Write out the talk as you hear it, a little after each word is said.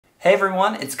Hey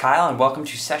everyone, it's Kyle and welcome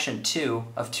to session 2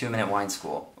 of 2-Minute Wine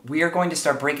School. We are going to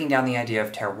start breaking down the idea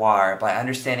of terroir by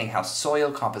understanding how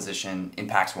soil composition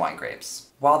impacts wine grapes.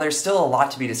 While there's still a lot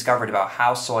to be discovered about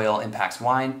how soil impacts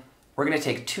wine, we're going to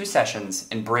take 2 sessions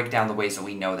and break down the ways that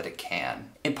we know that it can.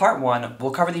 In part 1,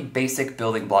 we'll cover the basic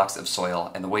building blocks of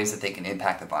soil and the ways that they can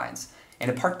impact the vines.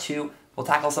 And in part 2, we'll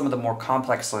tackle some of the more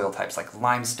complex soil types like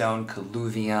limestone,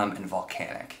 colluvium, and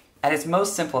volcanic. At its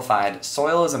most simplified,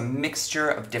 soil is a mixture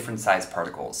of different sized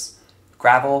particles.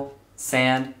 Gravel,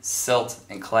 sand, silt,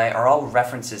 and clay are all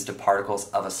references to particles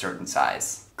of a certain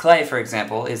size. Clay, for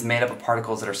example, is made up of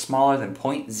particles that are smaller than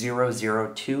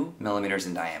 0.002 millimeters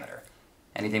in diameter.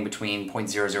 Anything between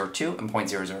 0.002 and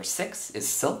 0.006 is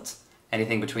silt,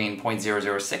 anything between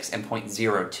 0.006 and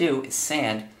 0.02 is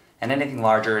sand, and anything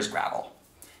larger is gravel.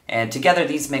 And together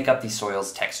these make up the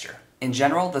soil's texture. In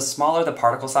general, the smaller the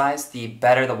particle size, the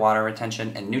better the water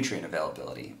retention and nutrient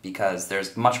availability, because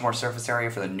there's much more surface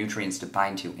area for the nutrients to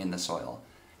bind to in the soil.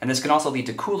 And this can also lead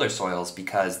to cooler soils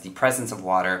because the presence of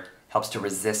water helps to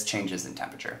resist changes in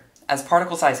temperature. As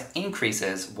particle size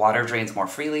increases, water drains more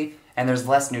freely, and there's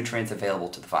less nutrients available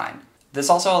to the vine. This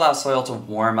also allows soil to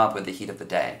warm up with the heat of the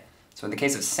day. So in the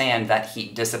case of sand, that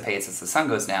heat dissipates as the sun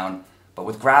goes down, but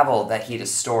with gravel, that heat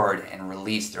is stored and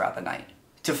released throughout the night.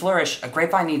 To flourish, a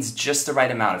grapevine needs just the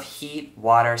right amount of heat,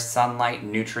 water, sunlight,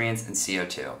 nutrients, and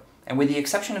CO2. And with the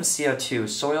exception of CO2,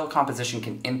 soil composition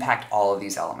can impact all of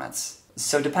these elements.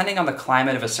 So depending on the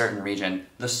climate of a certain region,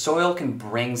 the soil can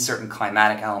bring certain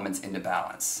climatic elements into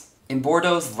balance. In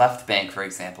Bordeaux's left bank, for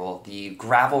example, the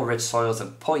gravel-rich soils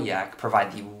of Pauillac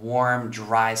provide the warm,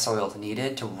 dry soil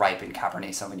needed to ripen Cabernet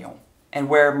Sauvignon. And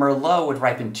where Merlot would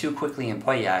ripen too quickly in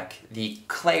Pauillac, the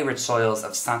clay-rich soils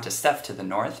of Saint-Estèphe to the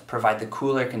north provide the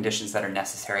cooler conditions that are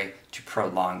necessary to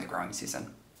prolong the growing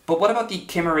season. But what about the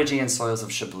Kimmeridgian soils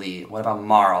of Chablis? What about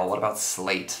marl? What about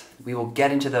slate? We will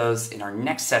get into those in our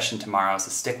next session tomorrow, so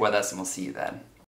stick with us and we'll see you then.